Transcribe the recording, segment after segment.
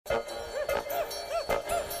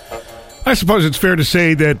I suppose it's fair to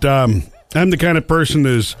say that I'm the kind of person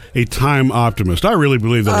that is a time optimist. I really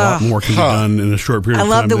believe that a lot more can be done in a short period of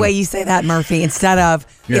time. I love the way you say that, Murphy, instead of,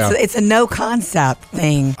 it's a no concept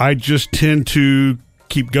thing. I just tend to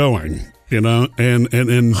keep going, and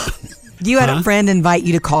You had a friend invite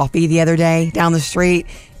you to coffee the other day down the street,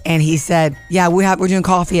 and he said, yeah, we're doing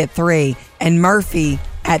coffee at 3. And Murphy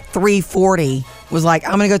at 3:40 was like,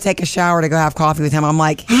 I'm going to go take a shower to go have coffee with him. I'm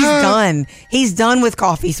like, he's done. He's done with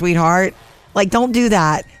coffee, sweetheart. Like, don't do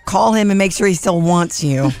that. Call him and make sure he still wants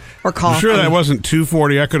you or coffee. I'm sure that wasn't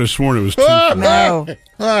 2:40. I could have sworn it was 2:40. No.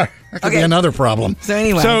 That could be another problem. So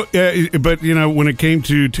anyway. But when it came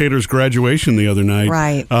to Taylor's graduation the other night,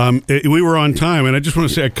 right. We were on time, and I just want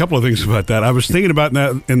to say a couple of things about that. I was thinking about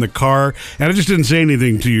that in the car, and I just didn't say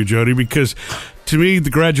anything to you, Jody, because to me, the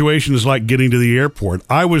graduation is like getting to the airport.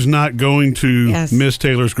 I was not going to miss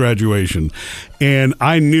Taylor's graduation, and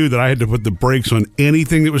I knew that I had to put the brakes on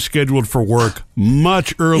anything that was scheduled for work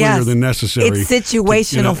much earlier than necessary. It's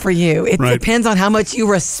situational for you. It depends on how much you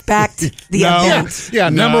respect the event. Yeah,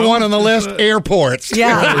 number one on the list, airports.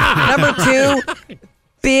 Yeah. Number 2,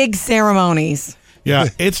 big ceremonies. Yeah,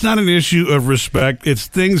 it's not an issue of respect. It's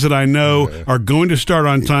things that I know are going to start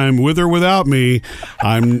on time with or without me.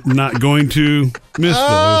 I'm not going to miss those.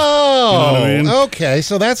 Oh, you know what I mean? Okay.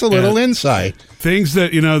 So that's a little insight. Things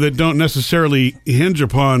that, that don't necessarily hinge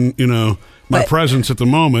upon, my presence at the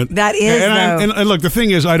moment. That is, and look, the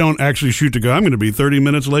thing is, I don't actually shoot to go, I'm going to be 30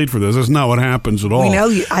 minutes late for this. That's not what happens at all.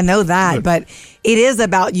 I know that, but it is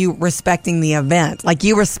about you respecting the event. Like,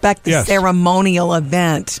 you respect the ceremonial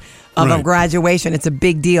event of a graduation. It's a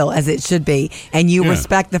big deal, as it should be. And you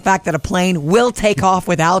respect the fact that a plane will take off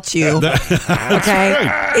without you. Okay?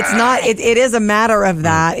 Right. It's not, it is a matter of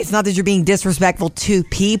that. It's not that you're being disrespectful to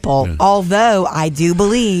people, although I do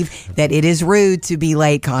believe that it is rude to be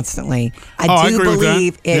late constantly. I do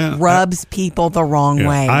believe it rubs people the wrong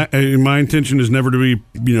way. My intention is never to be,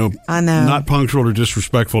 not punctual or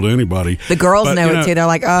disrespectful to anybody. The girls know it too. They're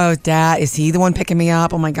like, oh, Dad, is he the one picking me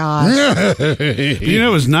up? Oh my gosh. It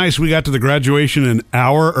was nice. We got to the graduation an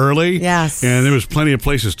hour early. Yes. And there was plenty of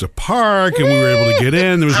places to park, and we were able to get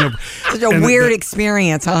in. There was such a weird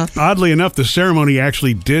experience, huh? Oddly enough, the ceremony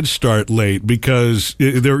actually did start late because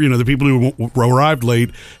the people who arrived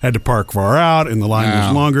late had to park far out, and the line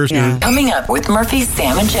was longer. Yeah. Coming up with Murphy,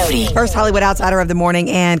 Sam, and Jody. First Hollywood Outsider of the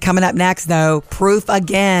morning, and coming up next, though, proof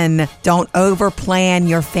again. Don't overplan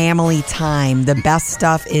your family time. The best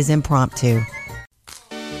stuff is impromptu.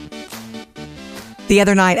 The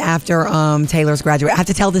other night after Taylor's graduation, I have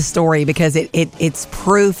to tell this story because it's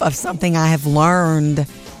proof of something I have learned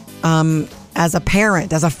as a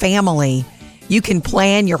parent, as a family. You can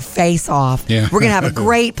plan your face off. Yeah. We're going to have a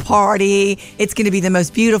great party. It's going to be the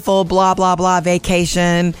most beautiful blah, blah, blah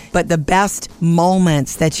vacation. But the best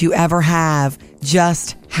moments that you ever have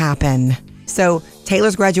just happen. So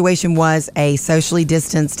Taylor's graduation was a socially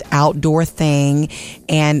distanced outdoor thing,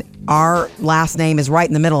 and our last name is right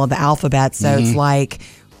in the middle of the alphabet. So it's like,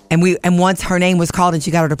 and once her name was called and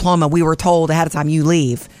she got her diploma, we were told ahead of time, you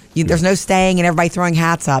leave. There's no staying, and everybody throwing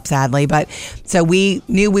hats up, sadly. But so we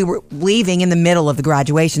knew we were leaving in the middle of the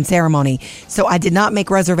graduation ceremony. So I did not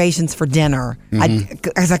make reservations for dinner. I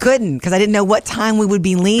couldn't, because I didn't know what time we would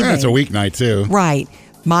be leaving. Yeah, it's a weeknight too. Right.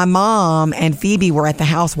 My mom and Phoebe were at the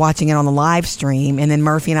house watching it on the live stream, and then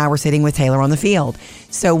Murphy and I were sitting with Taylor on the field.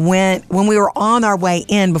 So when we were on our way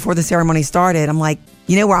in before the ceremony started, I'm like,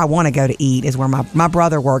 where I want to go to eat is where my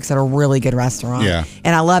brother works at a really good restaurant. Yeah.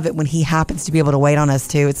 And I love it when he happens to be able to wait on us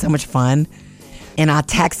too. It's so much fun. And I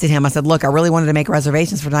texted him. I said, look, I really wanted to make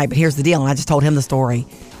reservations for tonight, but here's the deal. And I just told him the story.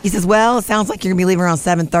 He says, well, it sounds like you're going to be leaving around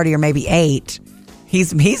 7:30 or maybe 8.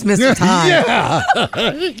 He's Mr. Time. Yeah.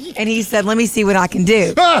 And he said, let me see what I can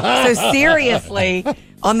do. So seriously,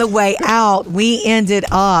 on the way out, we ended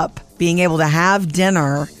up being able to have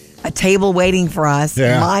dinner, a table waiting for us,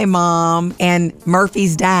 my mom, and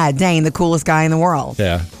Murphy's dad, Dane, the coolest guy in the world.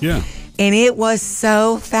 Yeah. Yeah. And it was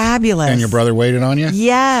so fabulous. And your brother waited on you?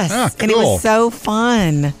 Yes. Ah, cool. And it was so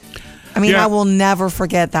fun. I mean, I will never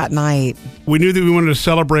forget that night. We knew that we wanted to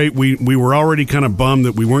celebrate. We were already kind of bummed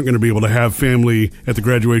that we weren't going to be able to have family at the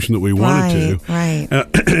graduation that we wanted to. Right.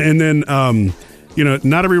 And then,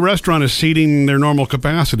 not every restaurant is seating their normal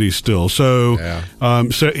capacity still. So,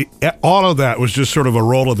 all of that was just sort of a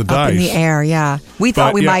roll of the dice. Up in the air, yeah. We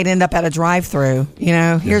thought we might end up at a drive-thru.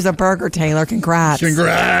 Here's a burger, Taylor. Congrats.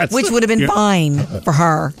 Congrats. Which would have been fine for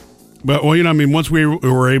her. But, once we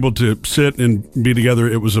were able to sit and be together,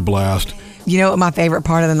 it was a blast. You know what my favorite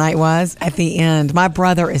part of the night was? At the end, my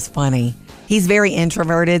brother is funny. He's very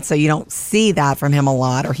introverted, so you don't see that from him a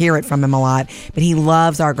lot or hear it from him a lot. But he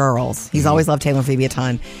loves our girls. He's always loved Taylor and Phoebe a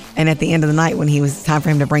ton. And at the end of the night, when he was time for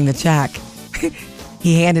him to bring the check,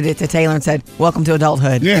 he handed it to Taylor and said, "Welcome to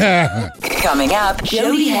adulthood." Yeah. Coming up,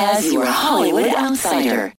 Jody has your Hollywood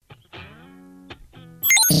Outsider.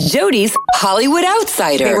 Jody's Hollywood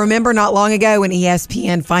Outsider. Okay, remember not long ago when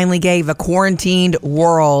ESPN finally gave A Quarantined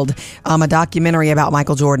World, a documentary about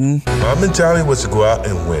Michael Jordan. My mentality was to go out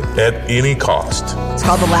and win at any cost. It's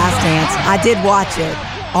called The Last Dance. I did watch it.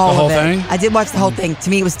 All The whole of it. thing? I did watch the whole thing. To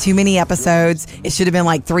me, it was too many episodes. It should have been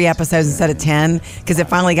like 3 episodes instead of 10 because it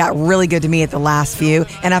finally got really good to me at the last few.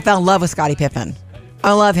 And I fell in love with Scottie Pippen.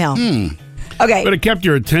 I love him. Okay. But it kept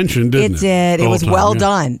your attention, didn't it? It did. The It whole was time, well yeah.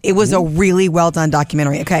 done. It was a really well done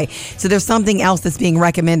documentary. Okay. So there's something else that's being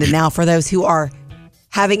recommended now for those who are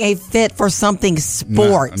having a fit for something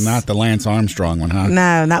sports. Not the Lance Armstrong one, huh?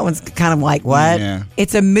 No, that one's kind of like, what? Yeah.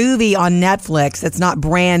 It's a movie on Netflix. It's not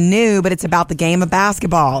brand new, but it's about the game of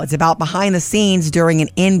basketball. It's about behind the scenes during an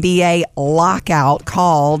NBA lockout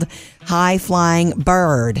called High Flying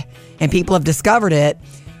Bird. And people have discovered it,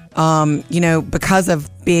 because of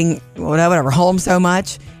being, whatever, home so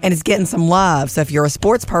much. And it's getting some love. So if you're a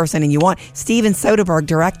sports person and you want, Steven Soderbergh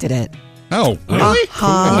directed it. Oh, really? Uh-huh.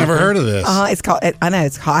 I've never heard of this. It's called, I know,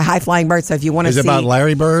 it's called High Flying Bird. So if you want to Is see. it about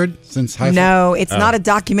Larry Bird? No, it's not a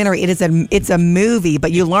documentary. It's a movie,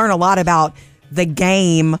 but you learn a lot about the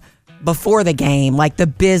game before the game, like the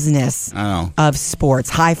business of sports.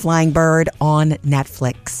 High Flying Bird on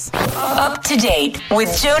Netflix. Up to date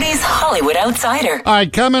with Jody's Hollywood Outsider. All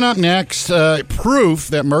right, coming up next, proof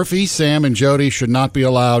that Murphy, Sam, and Jody should not be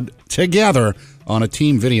allowed together on a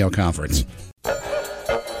team video conference.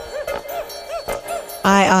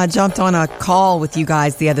 I jumped on a call with you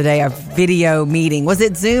guys the other day, a video meeting. Was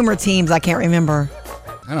it Zoom or Teams? I can't remember.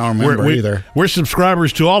 I don't remember either. We're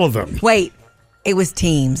subscribers to all of them. Wait, it was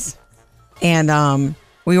Teams. And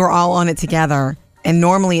we were all on it together. And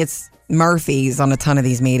normally it's Murphy's on a ton of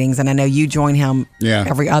these meetings. And I know you join him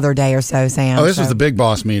every other day or so, Sam. Oh, this was the big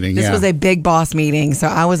boss meeting. This was a big boss meeting. So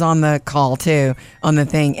I was on the call too, on the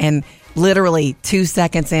thing. And literally 2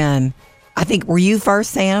 seconds in, I think, were you first,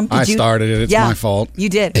 Sam? I started it. It's my fault. You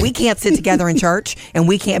did. We can't sit together in church and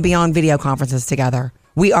we can't be on video conferences together.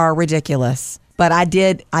 We are ridiculous. But I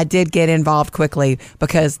did get involved quickly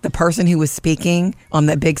because the person who was speaking on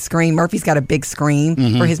the big screen, Murphy's got a big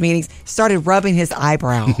screen for his meetings, started rubbing his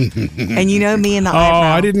eyebrow. And you know me and the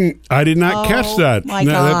eyebrow. I did not catch that. My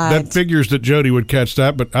No, God. that figures that Jody would catch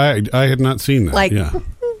that, but I had not seen that. Like, yeah.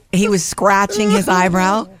 he was scratching his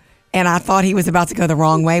eyebrow, and I thought he was about to go the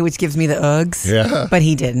wrong way, which gives me the uggs. Yeah. But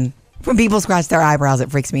he didn't. When people scratch their eyebrows, it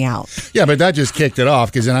freaks me out. Yeah, but that just kicked it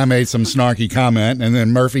off because then I made some snarky comment, and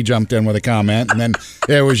then Murphy jumped in with a comment, and then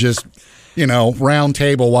it was just, round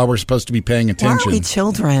table while we're supposed to be paying Why attention. are we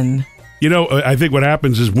children? I think what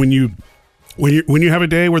happens is when you have a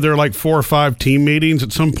day where there are like 4 or 5 team meetings,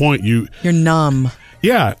 at some point you're numb.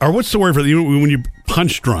 Yeah, or what's the word for when you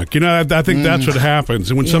punch drunk? I think that's what happens.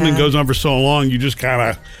 And when something goes on for so long, you just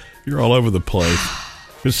you're all over the place.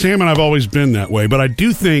 But Sam and I've always been that way. But I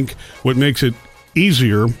do think what makes it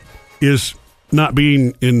easier is not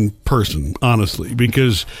being in person, honestly,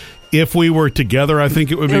 because if we were together, I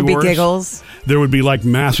think it would be worse. Giggles. There would be like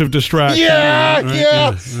massive distraction. Yeah.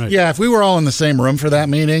 Right. Yeah, if we were all in the same room for that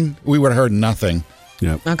meeting, we would have heard nothing.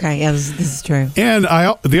 Yeah. Okay, yeah, this is true. And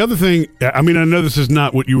the other thing, I know this is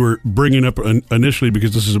not what you were bringing up initially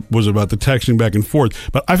because this was about the texting back and forth,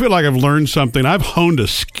 but I feel like I've learned something. I've honed a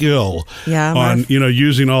skill on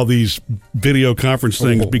using all these video conference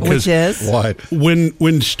things because which is what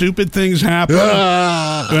when stupid things happen,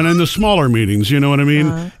 and in the smaller meetings, you know what I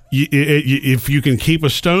mean. If you can keep a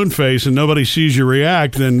stone face and nobody sees you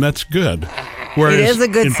react, then that's good. Whereas it is a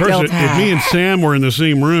good in skill person, to have. if me and Sam were in the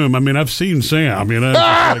same room, I've seen Sam.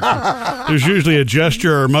 There's usually a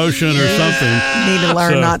gesture or motion or something. You need to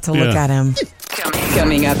learn not to look at him.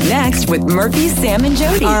 Coming up next with Murphy, Sam, and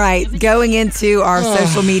Jody. All right, going into our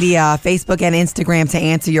social media, Facebook and Instagram, to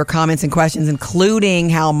answer your comments and questions, including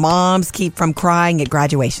how moms keep from crying at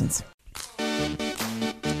graduations.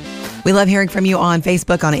 We love hearing from you on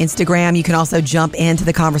Facebook, on Instagram. You can also jump into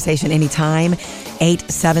the conversation anytime.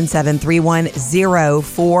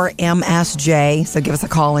 877-310-4MSJ. So give us a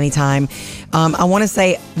call anytime. I want to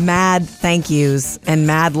say mad thank yous and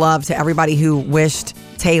mad love to everybody who wished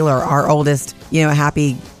Taylor, our oldest, a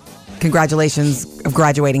happy congratulations of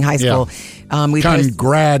graduating high school.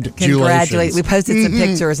 Congratulations. We posted some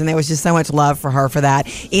pictures, and there was just so much love for her for that.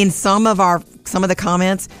 In some of the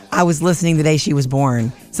comments, I was listening the day she was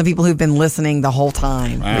born. Some people who've been listening the whole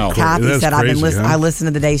time. Wow. Kathy That's said, crazy, "I've been listening. huh? I listened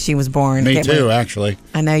to the day she was born." Me Can't too, wait. actually.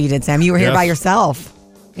 I know you did, Sam. You were here Yes. by yourself.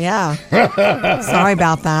 Yeah. Sorry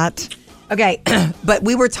about that. Okay, but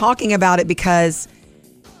we were talking about it because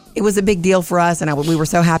it was a big deal for us, and we were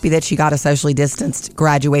so happy that she got a socially distanced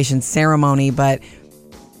graduation ceremony, but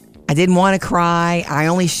I didn't want to cry. I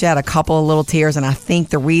only shed a couple of little tears, and I think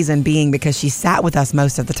the reason being because she sat with us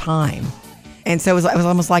most of the time. And so it was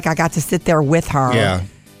almost like I got to sit there with her. Yeah.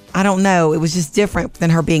 I don't know. It was just different than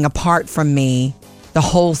her being apart from me the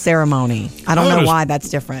whole ceremony. I don't know why that's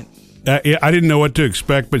different. I didn't know what to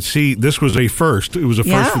expect, but see, this was a first. It was a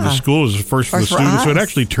first for the school. It was a first for the students. So it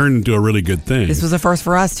actually turned into a really good thing. This was a first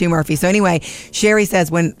for us too, Murphy. So anyway, Sherry says,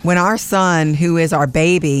 when our son, who is our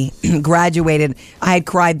baby, graduated, I had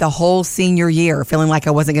cried the whole senior year, feeling like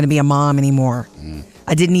I wasn't going to be a mom anymore.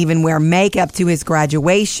 I didn't even wear makeup to his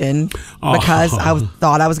graduation because I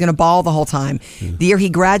thought I was going to bawl the whole time. The year he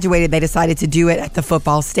graduated, they decided to do it at the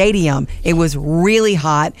football stadium. It was really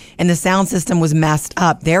hot and the sound system was messed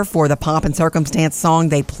up. Therefore, the pomp and circumstance song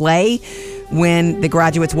they play when the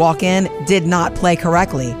graduates walk in did not play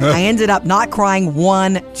correctly. I ended up not crying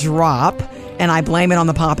one drop. And I blame it on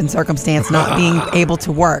the pomp and circumstance not being able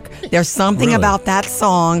to work. There's something about that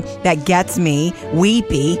song that gets me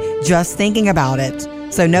weepy just thinking about it.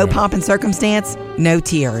 So no pomp and circumstance, no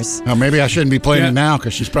tears. Oh, maybe I shouldn't be playing it now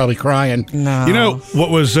because she's probably crying. No. You know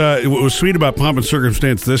what was sweet about Pomp and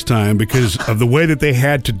Circumstance this time, because of the way that they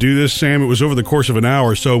had to do this, Sam. It was over the course of an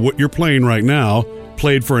hour. So what you're playing right now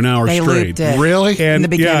played for an hour They straight. looped it. Really? And in the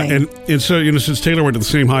beginning. and so since Taylor went to the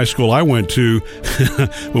same high school I went to,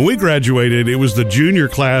 when we graduated, it was the junior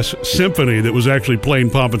class symphony that was actually playing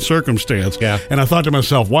Pomp and Circumstance. Yeah. And I thought to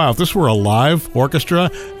myself, wow, if this were a live orchestra,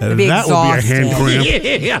 that would be a hand exhausted. cramp.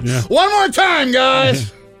 Yeah. One more time,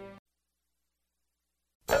 guys.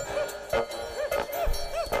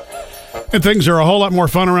 And things are a whole lot more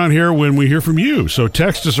fun around here when we hear from you. So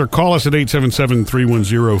text us or call us at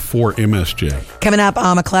 877-310-4MSJ. Coming up,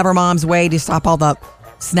 a clever mom's way to stop all the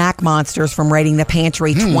snack monsters from raiding the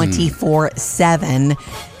pantry 24/7.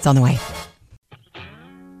 It's on the way.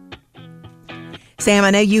 Sam,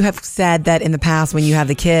 I know you have said that in the past when you have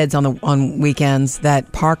the kids on weekends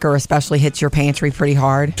that Parker especially hits your pantry pretty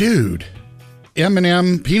hard. Dude,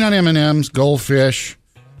 peanut M&Ms, goldfish,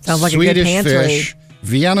 Sounds like a Swedish good pantry. fish,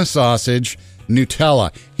 Vienna sausage,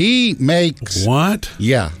 Nutella. He makes... What?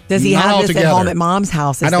 Yeah. Does he not have all this at together. home at mom's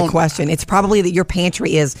house is the question. It's probably that your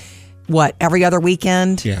pantry is, what, every other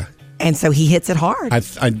weekend? Yeah. And so he hits it hard. I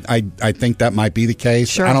think that might be the case.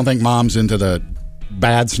 Sure. I don't think mom's into the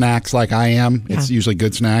bad snacks like I am. It's usually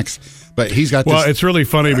good snacks. But he's got this... Well, it's really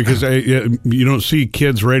funny because you don't see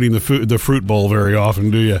kids raiding the fruit bowl very often,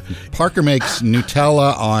 do you? Parker makes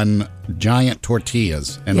Nutella on giant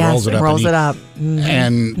tortillas and Yes, rolls it up. rolls it up.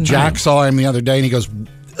 And Jack saw him the other day and he goes,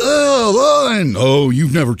 "Oh,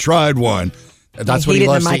 you've never tried one." That's what Heat he it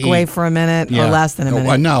in loves the to eat. microwave for a minute or less than a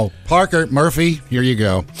minute. No, Parker, Murphy, here you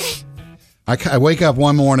go. I wake up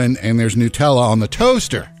one morning and there's Nutella on the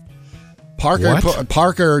toaster.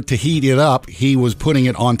 Parker, to heat it up, he was putting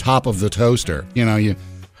it on top of the toaster. You know, you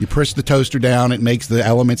push the toaster down, it makes the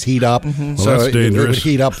elements heat up. Mm-hmm. So that's it would dangerous.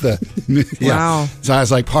 heat up the... yeah. Wow. So I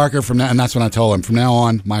was like, Parker, from now, and that's when I told him, from now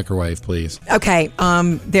on, microwave, please. Okay,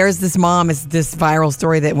 there's this mom, is this viral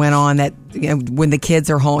story that went on that when the kids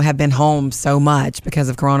have been home so much because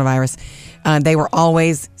of coronavirus, they were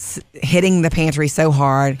always hitting the pantry so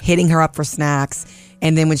hard, hitting her up for snacks.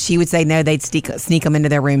 And then when she would say no, they'd sneak them into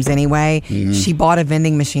their rooms anyway. Mm-hmm. She bought a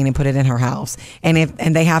vending machine and put it in her house. And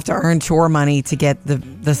they have to earn chore money to get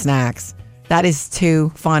the snacks. That is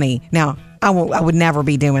too funny. Now, I would never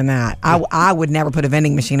be doing that. I would never put a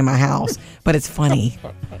vending machine in my house, but it's funny.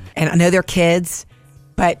 And I know they're kids,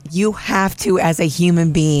 but you have to, as a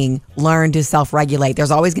human being, learn to self-regulate. There's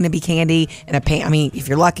always going to be candy and if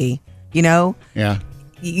you're lucky, Yeah.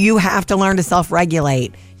 you have to learn to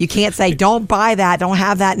self-regulate. You can't say, don't buy that, don't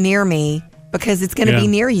have that near me, because it's going to be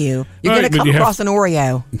near you. You're going to come across an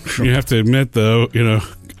Oreo. You have to admit, though,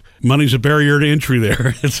 money's a barrier to entry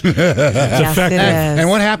there. It's Yes, effective. it is. And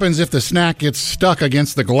what happens if the snack gets stuck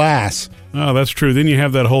against the glass? Oh, that's true. Then you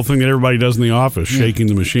have that whole thing that everybody does in the office, shaking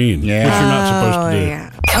the machine, Yeah. which you're not supposed to do. Yeah.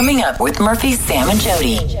 Coming up with Murphy, Sam, and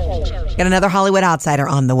Jody. Got another Hollywood Outsider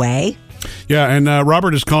on the way. Yeah, and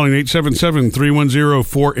Robert is calling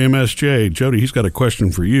 877-310-4MSJ. Jody, he's got a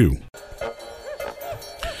question for you.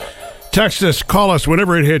 Text us, call us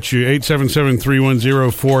whenever it hits you,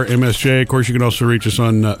 877-310-4MSJ. Of course, you can also reach us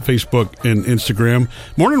on Facebook and Instagram.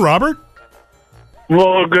 Morning, Robert.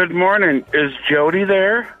 Well, good morning. Is Jody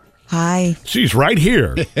there? Hi. She's right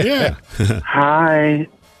here. Yeah. Hi.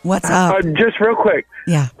 What's up? Just real quick.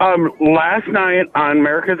 Yeah. Last night on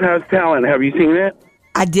America's Has Talent, have you seen it?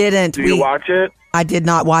 I didn't. Do you watch it? I did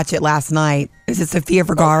not watch it last night. Is it Sofia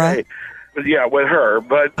Vergara? Okay. Yeah, with her.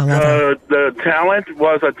 But I love her. the talent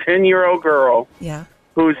was a 10-year-old girl Yeah.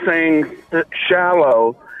 who sang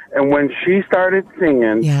Shallow. And when she started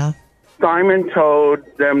singing, Yeah. Simon told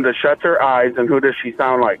them to shut their eyes. And who does she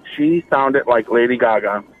sound like? She sounded like Lady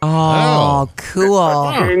Gaga. Oh,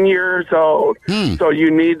 cool. 10 years old. So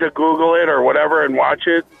you need to Google it or whatever and watch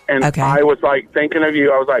it. And Okay. I was like thinking of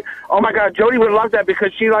you. I was like, oh my God, Jody would love that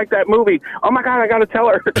because she liked that movie. Oh my God, I got to tell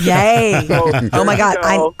her. Yay. So, Oh my there God. you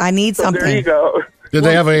go. I need So something. there you go. Did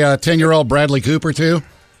they have a 10-year-old Bradley Cooper, too?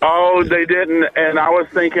 Oh, they didn't. And I was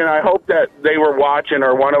thinking, I hope that they were watching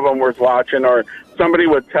or one of them was watching or somebody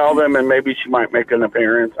would tell them and maybe she might make an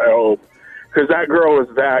appearance. I hope. Because that girl was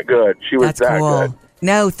that good. She was That's that cool. good.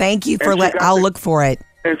 No, thank you for And she got I'll the- look for it.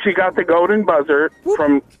 And she got the golden buzzer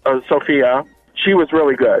from Sophia. She was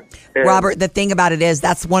really good. And Robert, the thing about it is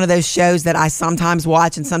that's one of those shows that I sometimes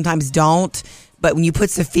watch and sometimes don't. But when you put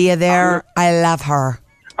Sophia there, I love her.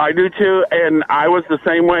 I do too, and I was the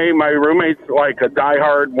same way. My roommate's like a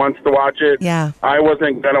diehard, wants to watch it. Yeah. I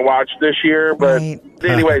wasn't going to watch this year, but Right.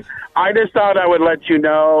 anyways, I just thought I would let you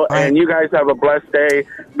know, Right. and you guys have a blessed day.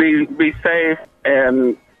 Be safe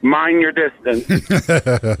and mind your distance.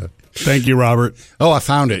 Thank you, Robert. Oh, I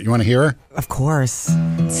found it. You want to hear her? Of course.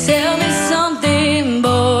 Tell me something, boy.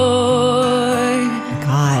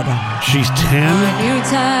 God. She's 10. You're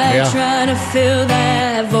tired Yeah. trying to fill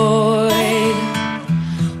that void.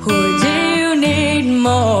 Or do you need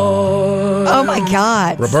more? Oh my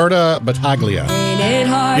God. Roberta Battaglia. Ain't it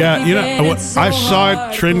hard Yeah, to you know, get it so I saw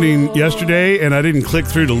hard it trending yesterday, and I didn't click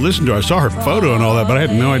through to listen to her. I saw her photo and all that, but I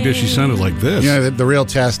had no idea she sounded like this. You know, the real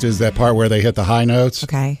test is that part where they hit the high notes.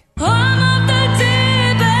 Okay. I'm up the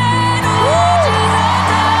deep end, waters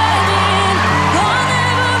are diving. I'll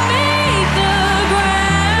never meet the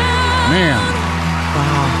ground. Man,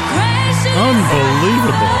 Crashing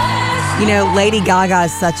Unbelievable. You know, Lady Gaga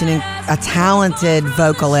is such a talented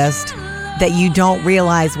vocalist that you don't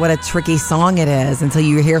realize what a tricky song it is until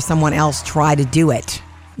you hear someone else try to do it.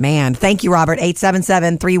 Man, thank you, Robert.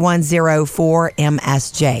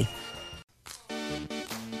 877-310-4MSJ.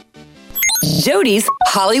 Jody's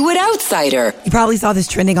Hollywood Outsider. You probably saw this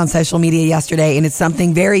trending on social media yesterday, and it's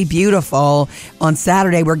something very beautiful. On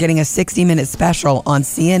Saturday, we're getting a 60-minute special on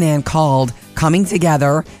CNN called Coming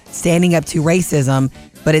Together, Standing Up to Racism,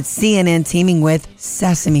 but it's CNN teaming with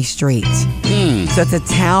Sesame Street. So it's a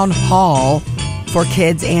town hall for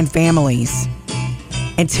kids and families.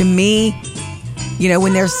 And to me, you know,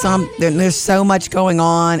 when there's so much going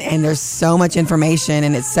on and there's so much information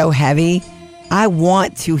and it's so heavy, I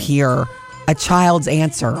want to hear a child's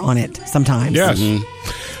answer on it sometimes. Yes. You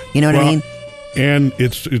know what I mean? And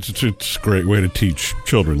it's a great way to teach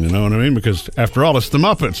children, you know what I mean? Because after all, it's the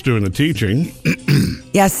Muppets doing the teaching.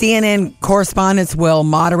 Yeah, CNN correspondents will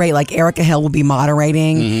moderate, like Erica Hill will be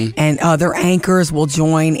moderating, and other anchors will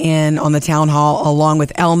join in on the town hall along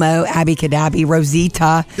with Elmo, Abby Kadabi,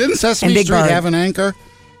 Rosita. didn't Sesame and Big Street Bird. have an anchor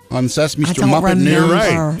on Sesame I Street? don't Muppet News? remember. You're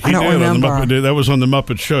right. I He don't did on the remember. Muppet- that was on the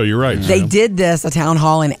Muppet Show. You're right. They Sam. did this, a town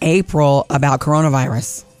hall in April about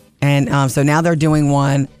coronavirus. And so now they're doing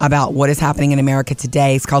one about what is happening in America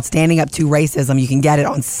today. It's called Standing Up to Racism. You can get it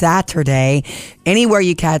on Saturday, anywhere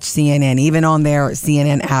you catch CNN, even on their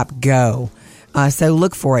CNN app, Go. So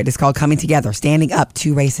look for it. It's called Coming Together, Standing Up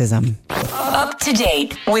to Racism. Up to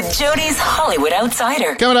date with Jody's Hollywood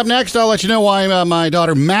Outsider. Coming up next, I'll let you know why my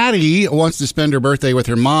daughter Maddie wants to spend her birthday with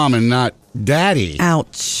her mom and not daddy.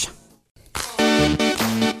 Ouch.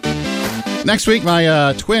 Next week,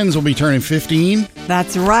 my twins will be turning 15.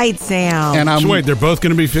 That's right, Sam. And I'm So wait, they're both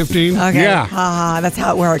going to be 15? Okay. Yeah. That's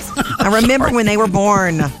how it works. I remember when they were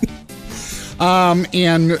born.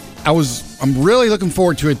 and I'm really looking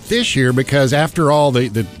forward to it this year because after all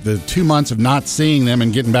the 2 months of not seeing them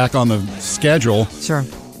and getting back on the schedule, Sure.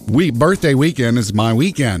 birthday weekend is my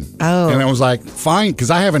weekend. Oh. And I was like, fine, because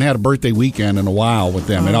I haven't had a birthday weekend in a while with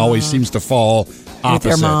them. It always seems to fall opposite.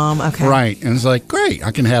 With their mom, okay. Right. And it's like, great,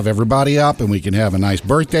 I can have everybody up and we can have a nice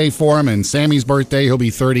birthday for him. And Sammy's birthday, he'll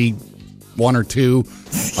be 31 or 2,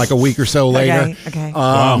 like a week or so later. Okay.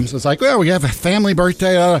 So it's like, well, we have a family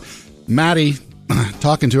birthday. Maddie,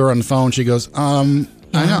 talking to her on the phone, she goes, I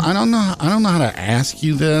don't know how to ask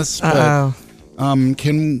you this, but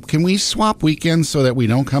can we swap weekends so that we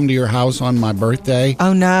don't come to your house on my birthday?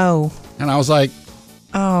 Oh, no. And I was like,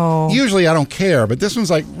 Oh. usually I don't care, but this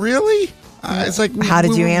one's like, really? It's like, How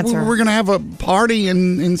did you answer? We're going to have a party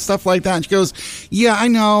and stuff like that. And she goes, yeah, I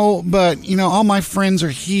know, but, all my friends are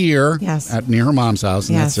here. Yes. Near her mom's house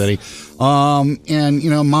in Yes. that city.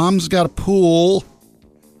 And, mom's got a pool,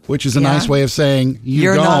 which is a nice way of saying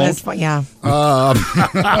You're don't. not as fun. Yeah.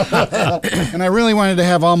 And I really wanted to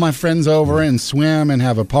have all my friends over and swim and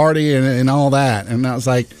have a party and all that. And I was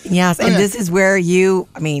like, Yes. And this is where you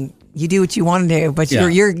do what you want to do, but Yeah.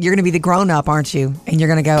 you're going to be the grown up, aren't you? And you're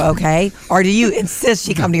going to go, okay? Or do you insist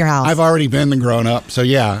she come to your house? I've already been the grown up. So,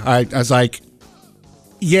 yeah, I was like,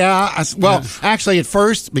 yeah. Actually, at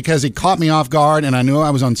first, because it caught me off guard and I knew I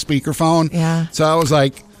was on speakerphone. Yeah. So I was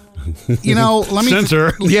like, let me.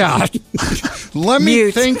 Censor. Yeah. Let me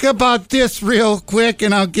Mute. think about this real quick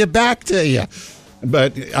and I'll get back to you.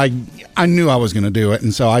 But I knew I was going to do it.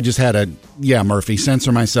 And so I just had to, Murphy,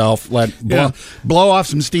 censor myself, blow off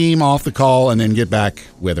some steam off the call and then get back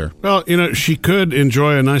with her. Well, she could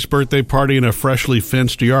enjoy a nice birthday party in a freshly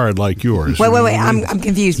fenced yard like yours. Wait. I'm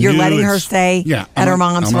confused. You're letting her stay at her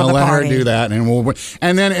mom's I'm for gonna the let party. her do that,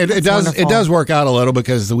 and then it wonderful. does work out a little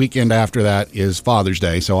because the weekend after that is Father's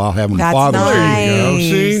Day, so I'll have them That's Father's nice. Day. There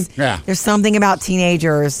you go. See? Yeah. There's something about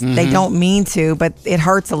teenagers. They don't mean to, but it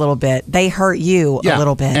hurts a little bit. They hurt you a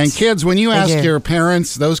little bit. And kids, when you They ask do. your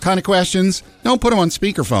parents those kind of questions, don't put them on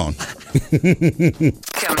speakerphone.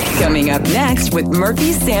 Coming up next with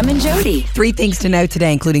Murphy, Sam, and Jody. 3 things to know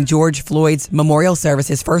today, including George Floyd's memorial service.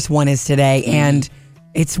 His first one is today, and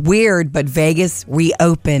it's weird, but Vegas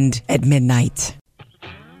reopened at midnight.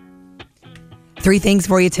 3 things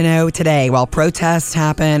for you to know today. While protests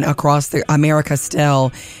happen across America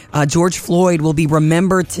still, George Floyd will be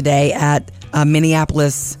remembered today at a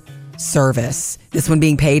Minneapolis service. This one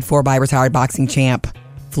being paid for by retired boxing champ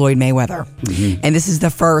Floyd Mayweather. And this is the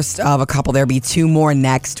first of a couple. There'll be 2 more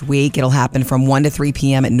next week. It'll happen from 1 to 3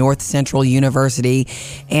 p.m. at North Central University.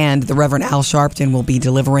 And the Reverend Al Sharpton will be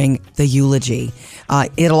delivering the eulogy.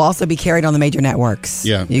 It'll also be carried on the major networks.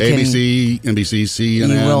 Yeah, You can- ABC, NBC, CNN.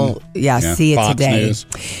 you will, see it Fox today. News.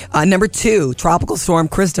 Number 2, Tropical Storm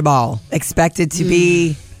Cristobal expected to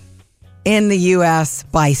be in the U.S.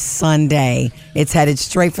 by Sunday. It's headed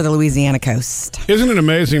straight for the Louisiana coast. Isn't it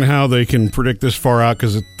amazing how they can predict this far out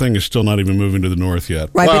because the thing is still not even moving to the north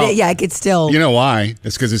yet? Right, Well, but it could still. You know why?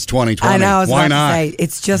 It's because it's 2020. I know. I was Why about not? to say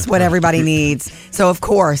it's just what everybody needs. So of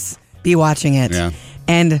course, be watching it. Yeah.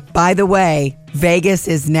 And by the way, Vegas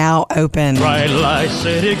is now open. Bright light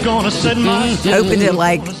city gonna set my Opened at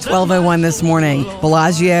like 12:01 this morning.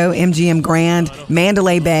 Bellagio, MGM Grand,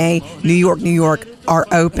 Mandalay Bay, New York are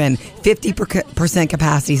open. 50%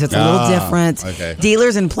 capacity, so it's a little different. Okay.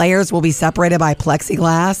 Dealers and players will be separated by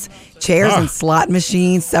plexiglass. Chairs and slot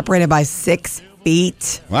machines separated by 6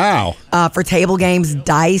 feet. Wow. For table games,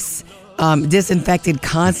 dice, disinfected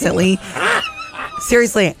constantly.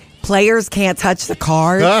 Seriously, players can't touch the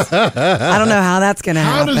cards. I don't know how that's going to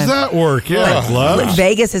How happen. does that work? Yeah, gloves.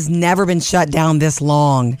 Vegas has never been shut down this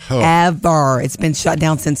long, ever. It's been shut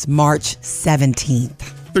down since March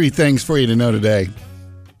 17th. 3 things for you to know today.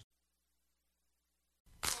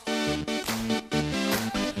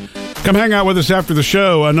 Come hang out with us after the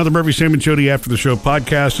show. Another Murphy, Sam, and Jody After the Show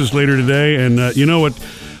podcast is later today. And you know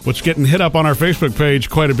what's getting hit up on our Facebook page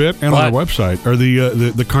quite a bit and on our website are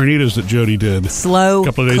the carnitas that Jody did. Slow a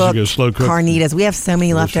couple of days cooked ago. Slow cooked carnitas. We have so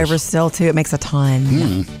many Delicious. leftovers still, too. It makes a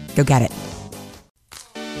ton. Go get it.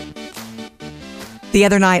 The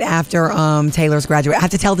other night after Taylor's graduation, I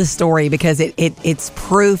have to tell this story because it's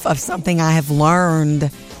proof of something I have learned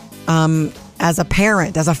as a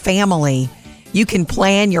parent, as a family. You can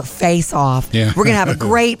plan your face off. Yeah. We're going to have a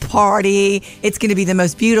great party. It's going to be the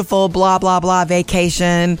most beautiful blah, blah, blah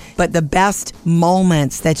vacation. But the best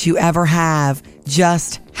moments that you ever have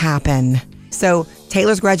just happen. So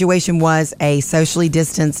Taylor's graduation was a socially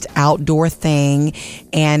distanced outdoor thing.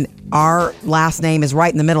 And our last name is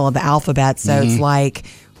right in the middle of the alphabet. So it's like,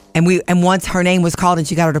 and once her name was called and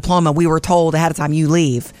she got her diploma, we were told ahead of time, you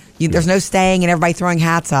leave. There's no staying and everybody throwing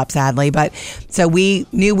hats up, sadly. But so we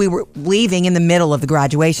knew we were leaving in the middle of the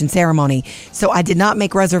graduation ceremony. So I did not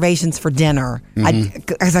make reservations for dinner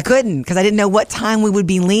because I couldn't, because I didn't know what time we would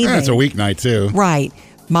be leaving. Yeah, it's a weeknight, too. Right.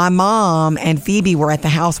 My mom and Phoebe were at the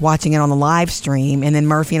house watching it on the live stream, and then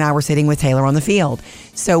Murphy and I were sitting with Taylor on the field.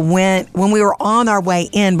 So when we were on our way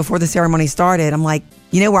in before the ceremony started, I'm like,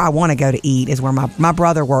 you know where I want to go to eat is where my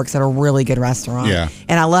brother works at a really good restaurant. Yeah.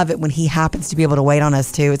 And I love it when he happens to be able to wait on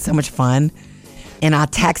us too. It's so much fun. And I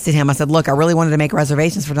texted him. I said, look, I really wanted to make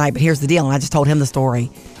reservations for tonight, but here's the deal. And I just told him the story.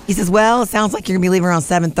 He says, well, it sounds like you're going to be leaving around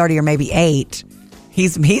 7:30 or maybe 8.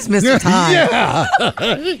 He's Mr. Time. Yeah.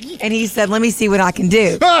 And he said, let me see what I can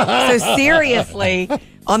do. So seriously,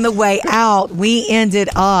 on the way out, we ended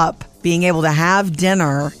up being able to have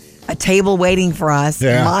dinner, a table waiting for us,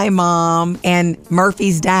 Yeah. my mom, and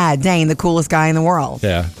Murphy's dad, Dane, the coolest guy in the world.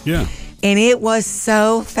 Yeah. Yeah. And it was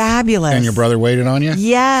so fabulous. And your brother waited on you?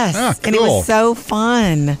 Yes. Ah, And it cool. was so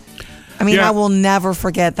fun. I mean, Yeah. I will never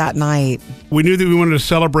forget that night. We knew that we wanted to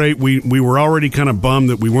celebrate. We were already kind of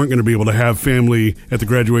bummed that we weren't going to be able to have family at the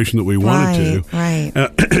graduation that we wanted to. Right.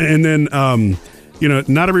 And then,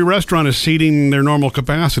 not every restaurant is seating their normal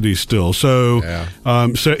capacity still. So,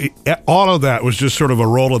 all of that was just sort of a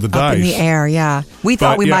roll of the Up dice. in the air, yeah. We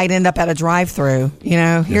thought But, we yeah. might end up at a drive-through.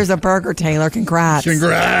 Here's a burger, Taylor. Congrats.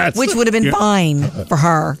 Congrats. Which would have been Yeah. fine for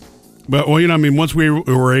her. But, once we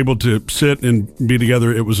were able to sit and be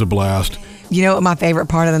together, it was a blast. You know what my favorite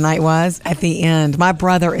part of the night was? At the end, my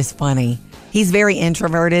brother is funny. He's very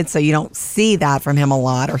introverted, so you don't see that from him a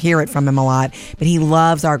lot or hear it from him a lot. But he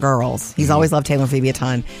loves our girls. He's always loved Taylor and Phoebe a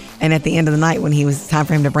ton. And at the end of the night, when he was time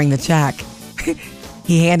for him to bring the check,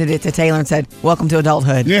 he handed it to Taylor and said, "Welcome to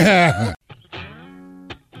adulthood." Yeah.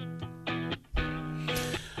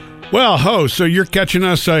 Well, so you're catching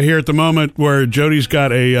us here at the moment where Jody's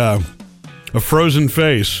got a frozen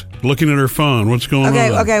face looking at her phone. What's going on?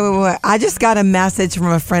 Wait. I just got a message from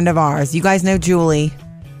a friend of ours. You guys know Julie.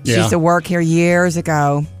 She Yeah. used to work here years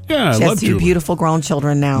ago. Yeah, she I has love 2 Julie. beautiful grown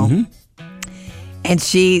children now. And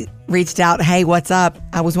she reached out, "Hey, what's up?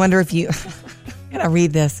 I was wondering if you..." I gotta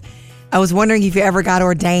read this. "I was wondering if you ever got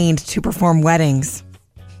ordained to perform weddings."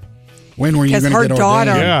 When were you 'Cause going to her get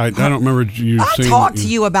daughter- ordained? Yeah, I don't remember you I saying talked to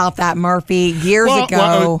you about that, Murphy, years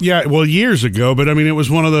ago. years ago. But I mean, it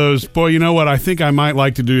was one of those. Boy, you know what? I think I might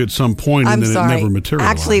like to do at some point, and I'm then sorry. it never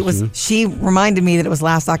materialized. Actually, it was. you know? She reminded me that it was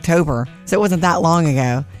last October, so it wasn't that long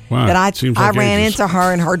ago. Wow, that I seems like ran ages. into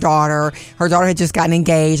her and her daughter. Her daughter had just gotten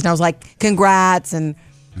engaged, and I was like, "Congrats!" And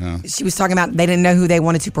she was talking about they didn't know who they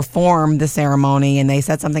wanted to perform the ceremony, and they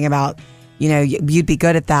said something about you'd be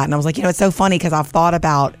good at that. And I was like, it's so funny because I've thought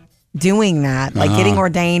about doing that, like getting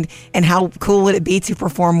ordained, and how cool would it be to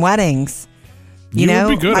perform weddings? You would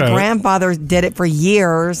be good my at it. grandfather did it for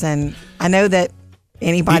years, and I know that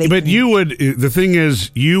anybody. But you would. The thing is,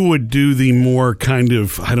 you would do the more kind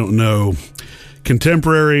of, I don't know,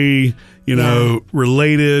 contemporary,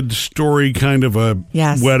 related story kind of a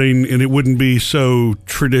Yes. wedding, and it wouldn't be so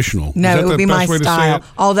traditional. No, Is that it would the be my best way to say style. it?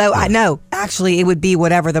 Although I know, actually, it would be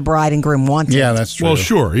whatever the bride and groom wanted. Yeah, that's true. Well,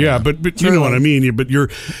 sure, yeah, but you know what I mean. But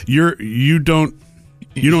you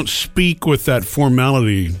don't speak with that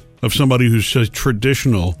formality of somebody who's a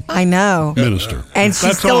traditional I know. minister. And she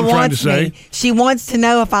That's still all I'm trying to wants say. me. She wants to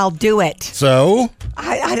know if I'll do it. So?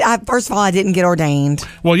 I first of all, I didn't get ordained.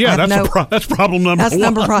 Well, yeah, I have that's problem number That's one.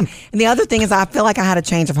 number one. And the other thing is, I feel like I had a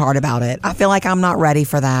change of heart about it. I feel like I'm not ready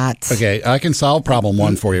for that. Okay, I can solve problem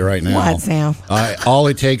 1 for you right now. What, Sam? All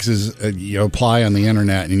it takes is you apply on the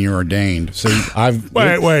internet and you're ordained. So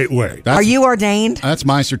Wait. Are you ordained? That's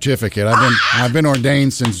my certificate. I've been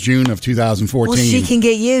ordained since June of 2014. Well, she can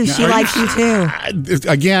get you. She likes you too.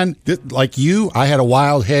 Again, like you, I had a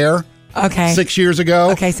wild hair. Okay. 6 years ago.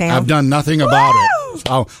 Okay, Sam. I've done nothing about it.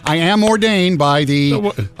 So I am ordained by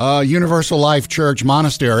the Universal Life Church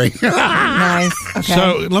Monastery. Nice. Okay.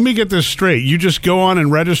 So let me get this straight. You just go on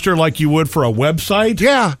and register like you would for a website?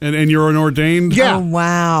 Yeah. And you're an ordained? Yeah. Oh,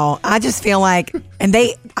 wow. I just feel like,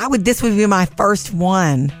 this would be my first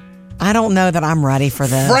one. I don't know that I'm ready for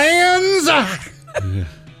this. Friends!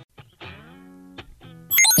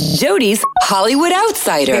 Jody's Hollywood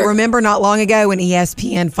Outsider. Okay, remember not long ago when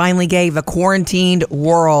ESPN finally gave A Quarantined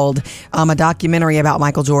World a documentary about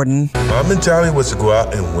Michael Jordan? My mentality was to go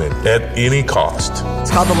out and win at any cost. It's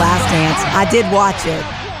called The Last Dance. I did watch it.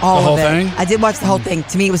 All The whole of it. thing? I did watch the whole thing.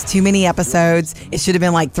 To me, it was too many episodes. It should have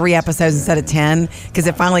been like 3 episodes instead of 10 because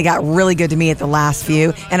it finally got really good to me at the last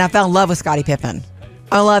few. And I fell in love with Scottie Pippen.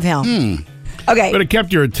 I love him. Okay. But it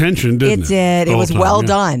kept your attention, didn't it? It did. The It whole was time, well yeah.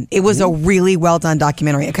 done. It was a really well done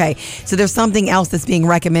documentary. Okay. So there's something else that's being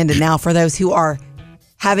recommended now for those who are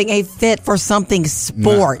having a fit for something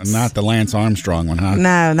sports. Not the Lance Armstrong one, huh?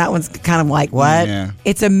 No, that one's kind of like, what? Yeah.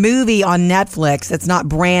 It's a movie on Netflix. It's not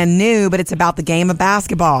brand new, but it's about the game of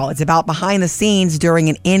basketball. It's about behind the scenes during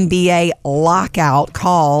an NBA lockout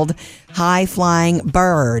called High Flying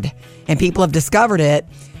Bird. And people have discovered it,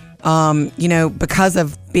 because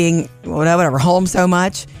of being, whatever, home so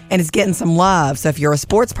much. And it's getting some love. So if you're a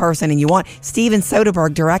sports person and you want, Steven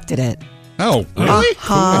Soderbergh directed it. Oh, really?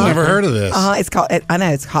 I've never heard of this. It's called,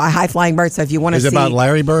 it's called High Flying Bird. So if you want to Is see. it about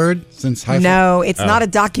Larry Bird? No, it's not a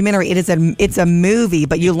documentary. It's a movie,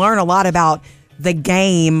 but you learn a lot about the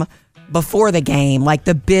game before the game, like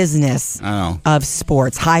the business of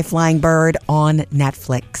sports. High Flying Bird on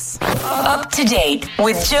Netflix. Up to date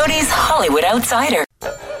with Jody's Hollywood Outsider.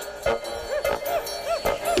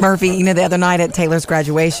 Murphy, you know, the other night at Taylor's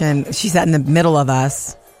graduation, she sat in the middle of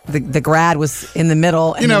us. The grad was in the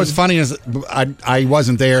middle. You know, it's funny is I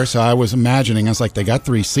wasn't there, so I was imagining. I was like, they got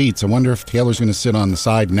 3 seats. I wonder if Taylor's going to sit on the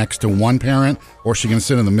side next to one parent, or is she going to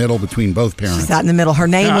sit in the middle between both parents? She sat in the middle. Her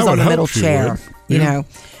name Yeah, was I on would the middle hope she chair. would. You Yeah. know.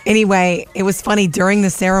 Anyway, it was funny during the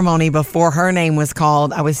ceremony before her name was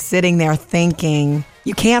called. I was sitting there thinking,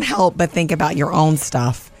 you can't help but think about your own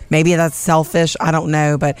stuff. Maybe that's selfish. I don't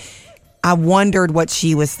know, but I wondered what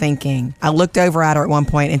she was thinking. I looked over at her at one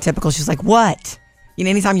point, and typical, she's like, "What?" You know,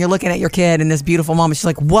 anytime you're looking at your kid in this beautiful moment, she's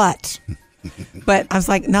like, "What?" But I was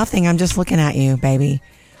like, "Nothing. I'm just looking at you, baby."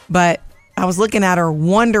 But I was looking at her,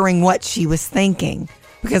 wondering what she was thinking,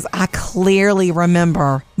 because I clearly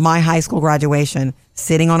remember my high school graduation,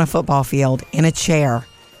 sitting on a football field in a chair,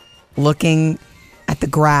 looking at the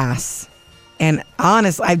grass. And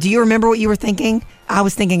honestly, do you remember what you were thinking? I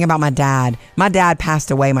was thinking about my dad. My dad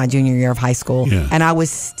passed away my junior year of high school. Yeah. And I was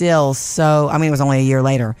still it was only a year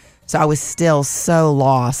later. So I was still so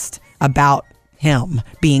lost about him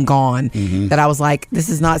being gone that I was like, this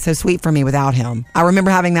is not so sweet for me without him. I remember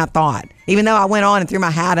having that thought, even though I went on and threw my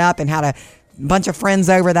hat up and had a bunch of friends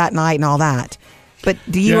over that night and all that. But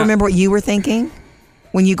do you Yeah. remember what you were thinking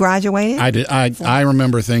when you graduated? I did. I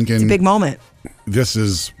remember thinking, Big moment. this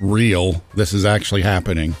is real. This is actually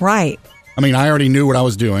happening. Right. I mean, I already knew what I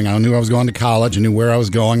was doing. I knew I was going to college. I knew where I was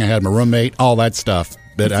going. I had my roommate, all that stuff.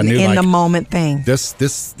 But I knew In like the moment thing. this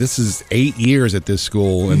is 8 years at this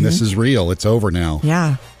school, and this is real. It's over now.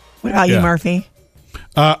 Yeah. What about you, Yeah. Murphy?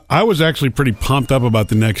 I was actually pretty pumped up about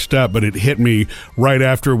the next step, but it hit me right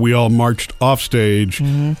after we all marched off stage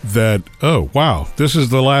that, oh, wow, this is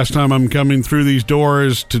the last time I'm coming through these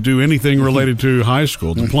doors to do anything related to high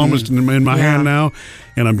school. Diploma's in my hand now,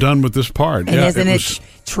 and I'm done with this part. And isn't it was-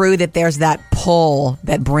 true that there's that pull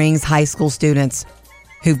that brings high school students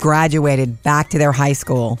who've graduated back to their high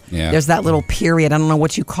school? Yeah. There's that little period. I don't know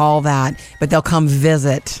what you call that, but they'll come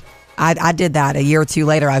visit. I did that a year or two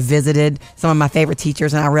later. I visited some of my favorite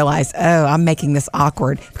teachers, and I realized, oh, I'm making this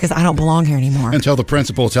awkward because I don't belong here anymore. Until the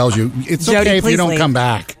principal tells you, it's Jody, okay if please you don't leave. come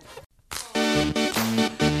back.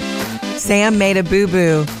 Sam made a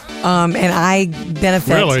boo-boo, and I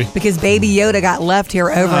benefit Really? because Baby Yoda got left here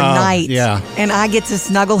overnight. yeah. And I get to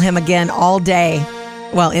snuggle him again all day.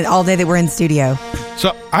 Well, all day that we're in studio.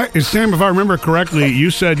 So, Sam, if I remember correctly, you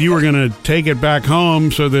said you were going to take it back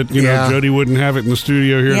home so that you Yeah. know Jody wouldn't have it in the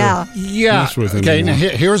studio here. Yeah. Yeah. Mess with it Okay. Now anymore.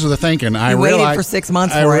 here's the thinking. I You waited realized for 6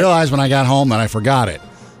 months I for it. realized when I got home that I forgot it.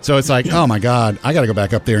 So it's like, oh my God, I got to go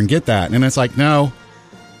back up there and get that. And it's like, no.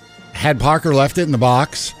 Had Parker left it in the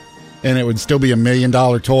box, and it would still be $1 million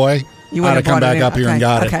toy, You I'd wouldn't have come brought back in. up here and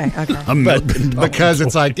got it. Okay. But because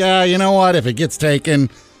it's like, yeah, you know what? If it gets taken,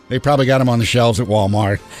 they probably got them on the shelves at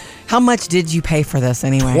Walmart. How much did you pay for this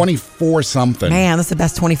anyway? 24 something. Man, that's the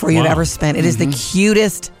best 24 you've Wow. ever spent. It is the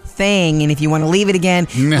cutest thing. And if you want to leave it again,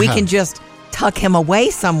 we No. can just tuck him away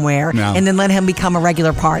somewhere No. and then let him become a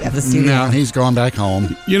regular part of the studio. No, he's going back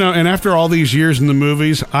home. You know, and after all these years in the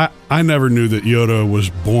movies, I never knew that Yoda was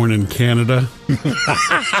born in Canada.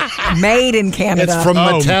 Made in Canada. It's from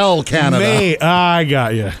Mattel, Canada. I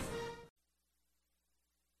got you.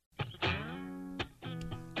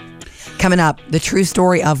 Coming up, the true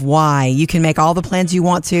story of why you can make all the plans you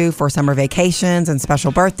want to for summer vacations and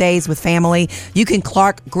special birthdays with family. You can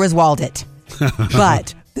Clark Griswold it.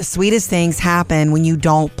 But the sweetest things happen when you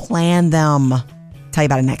don't plan them. Tell you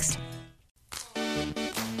about it next.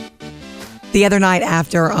 The other night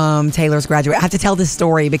after Taylor's graduation, I have to tell this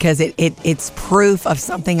story because it's proof of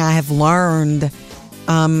something I have learned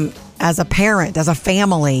as a parent, as a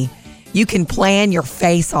family. You can plan your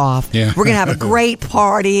face off. Yeah. We're going to have a great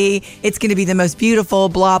party. It's going to be the most beautiful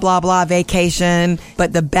blah, blah, blah vacation.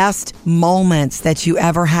 But the best moments that you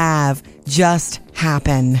ever have just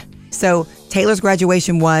happen. So Taylor's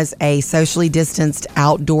graduation was a socially distanced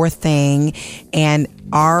outdoor thing. And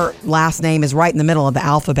our last name is right in the middle of the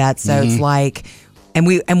alphabet. So it's like,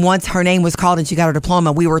 and once her name was called and she got her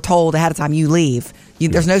diploma, we were told ahead of time, you leave.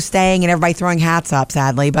 There's no staying and everybody throwing hats up,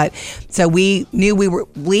 sadly. But so we knew we were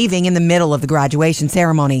leaving in the middle of the graduation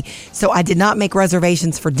ceremony. So I did not make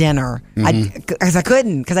reservations for dinner because I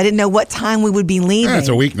couldn't, because I didn't know what time we would be leaving. Yeah, it's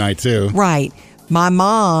a weeknight, too. Right. My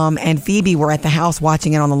mom and Phoebe were at the house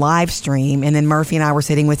watching it on the live stream, and then Murphy and I were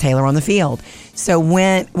sitting with Taylor on the field. So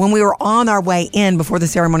when we were on our way in before the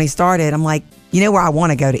ceremony started, I'm like, you know where I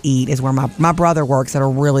want to go to eat is where my brother works at a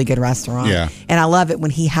really good restaurant. Yeah. And I love it when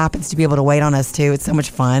he happens to be able to wait on us too. It's so much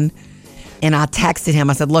fun. And I texted him.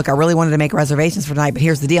 I said, look, I really wanted to make reservations for tonight, but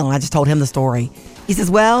here's the deal. And I just told him the story. He says,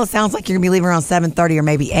 well, it sounds like you're going to be leaving around 7:30 or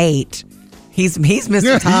maybe 8. He's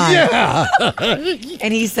Mr. Time. Yeah.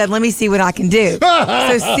 And he said, let me see what I can do.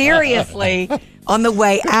 So seriously, on the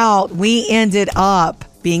way out, we ended up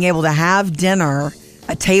being able to have dinner,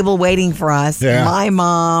 a table waiting for us, Yeah. my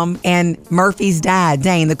mom, and Murphy's dad,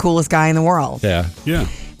 Dane, the coolest guy in the world. Yeah. Yeah.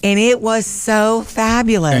 And it was so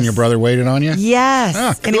fabulous. And your brother waited on you? Yes.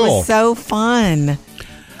 Ah, And it cool. was so fun.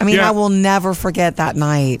 I mean, Yeah. I will never forget that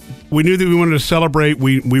night. We knew that we wanted to celebrate.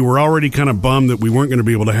 We were already kind of bummed that we weren't going to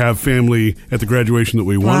be able to have family at the graduation that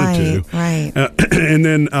we wanted to. Right. And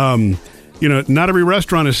then, not every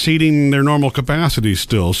restaurant is seating their normal capacity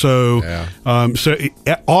still. So,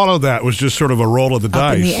 all of that was just sort of a roll of the Up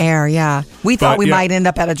dice. in the air, yeah. We thought But, we yeah. might end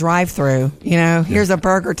up at a drive-through. Here's a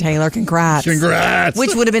burger, Taylor. Congrats. Congrats.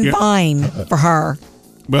 Which would have been Yeah. fine for her.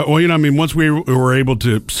 But, once we were able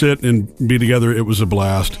to sit and be together, it was a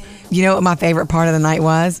blast. You know what my favorite part of the night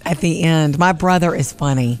was? At the end, my brother is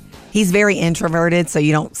funny. He's very introverted, so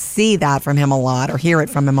you don't see that from him a lot or hear it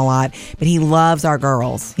from him a lot. But he loves our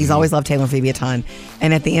girls. He's always loved Taylor and Phoebe a ton.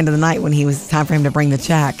 And at the end of the night, when he was time for him to bring the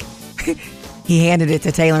check, he handed it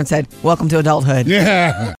to Taylor and said, "Welcome to adulthood."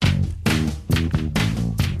 Yeah.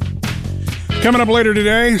 Coming up later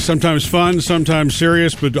today, sometimes fun, sometimes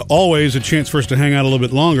serious, but always a chance for us to hang out a little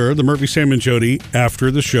bit longer, the Murphy, Sam, and Jody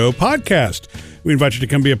After the Show podcast. We invite you to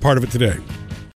come be a part of it today.